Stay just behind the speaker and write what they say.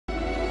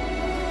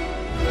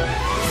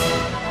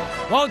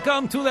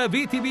Welcome to the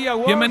BTV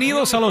Awards.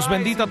 Bienvenidos a los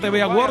Bendita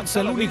TV Awards,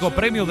 el único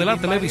premio de la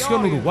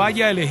televisión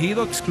uruguaya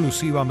elegido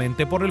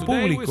exclusivamente por el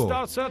público.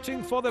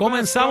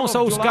 Comenzamos a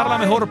buscar la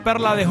mejor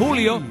perla de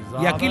julio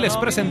y aquí les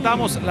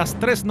presentamos las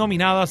 3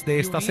 nominadas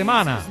de esta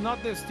semana.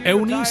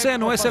 Eunice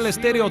no es el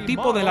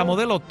estereotipo de la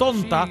modelo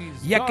tonta,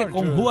 ya que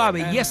conjuga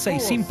belleza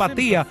y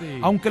simpatía,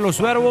 aunque los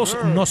verbos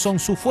no son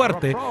su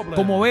fuerte,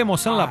 como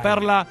vemos en la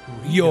perla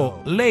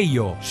Yo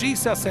Leyo.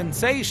 She's a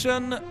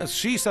sensation,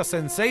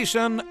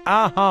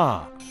 ajá.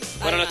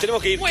 Bueno, nos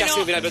tenemos que ir casi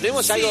al final, pero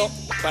tenemos algo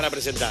para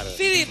presentar.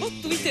 Fede, vos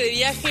estuviste de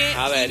viaje.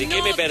 A ver, ¿y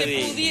qué me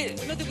perdí?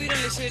 No te pudieron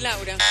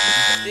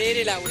leer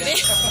el aura.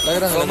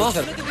 ¿Cómo? No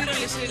te pudieron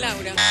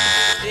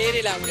leer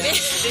el aura.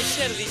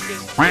 Leyer, dije.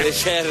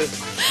 Leyer.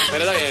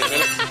 Pero está bien.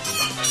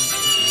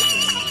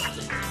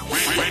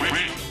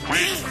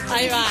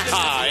 Ahí va.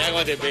 Ah, mirá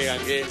cómo te pegan,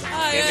 que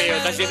medio,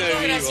 está lleno de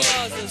vivo.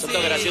 Son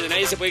todos graciosos,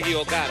 nadie se puede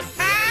equivocar.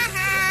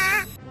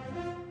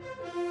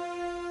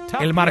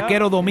 El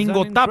marquero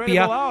Domingo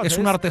Tapia es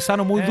un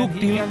artesano muy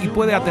dúctil y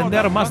puede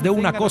atender más de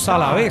una cosa a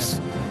la vez,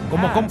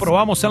 como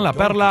comprobamos en la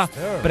perla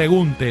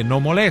Pregunte, no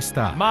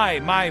molesta.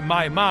 My,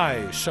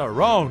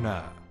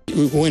 Sharona.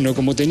 Bueno,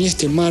 como tenía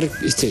este mar,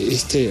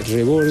 este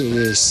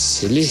reborde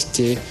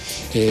celeste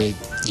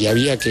y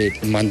había que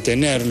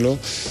mantenerlo,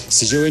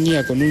 si yo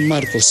venía con un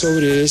marco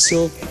sobre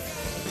eso,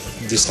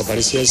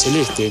 desaparecía el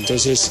celeste.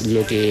 Entonces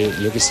lo que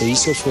se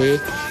hizo fue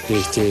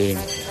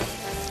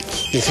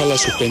dejarla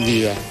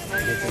suspendida.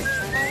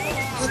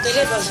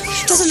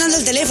 Está sonando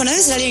el teléfono,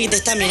 debe ser alguien que te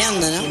está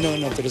mirando, ¿no?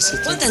 No, pero sí.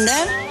 ¿Puedo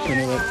atender?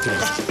 Bueno,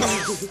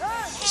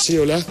 sí,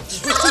 hola.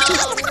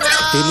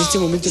 En este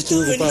momento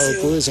estoy ocupado.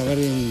 ¿Puedo llamar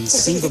en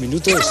 5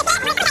 minutos?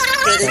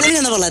 ¿Pero te está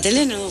mirando por la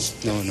tele, no?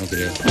 No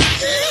creo.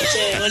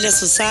 Che, hola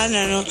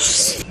Susana, ¿no?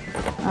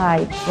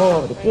 Ay,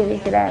 pobre, qué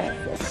desgracia.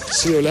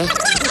 Sí, hola.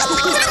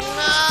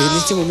 En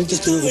este momento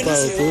estoy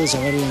ocupado. ¿Puedo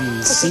llamar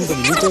en 5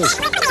 minutos?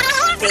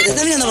 ¿Pero te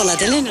está mirando por la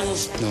tele, no?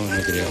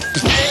 No creo.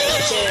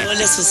 Che,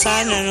 hola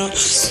Susana, ¿no?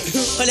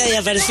 Hola,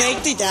 día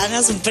perfecto y te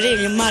ganas un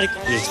premio, Marco.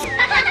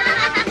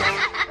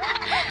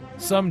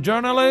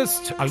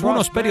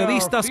 Algunos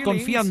periodistas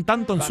confían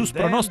tanto en sus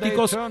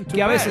pronósticos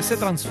que a veces se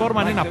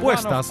transforman en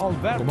apuestas,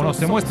 como nos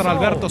demuestra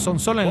Alberto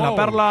Sonsol en la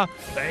perla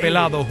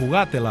PELADO,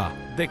 Jugátela.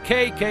 The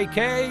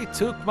KKK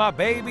took my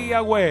baby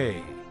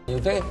away. ¿Y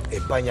usted?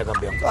 España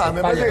campeón.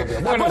 Me parece que...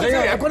 Bueno,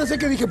 acuérdense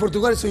que dije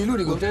Portugal, soy el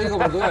único. Usted dijo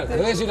Portugal. Le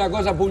voy a decir una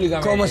cosa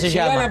públicamente. ¿Cómo se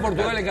llama? Si gana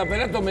Portugal el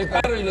campeonato, me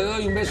paro y le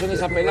doy un beso en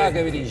esa pelada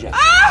que brilla.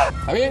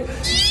 ¿Está bien?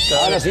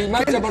 Ahora, si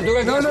marcha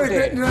Portugal, ¿qué hace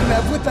usted? No, la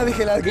apuesta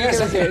déjela. ¿Qué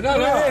hace usted? No,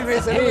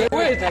 de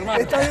vuelta,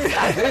 hermano. Está bien.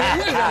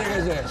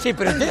 Sí,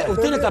 pero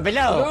usted no está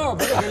pelado. No,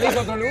 pero que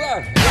elija otro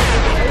lugar.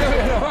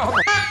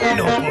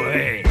 No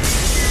puede.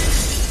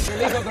 Que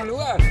elija otro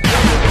lugar.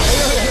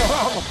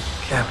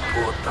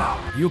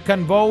 You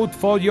can vote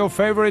for your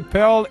favorite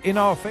pearl in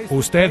our Facebook.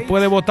 Usted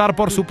puede votar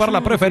por su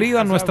perla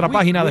preferida en nuestra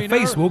página de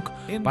Facebook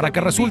para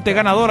que resulte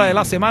ganadora de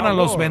la semana en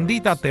los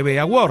Bendita TV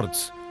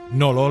Awards.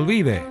 No lo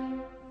olvide.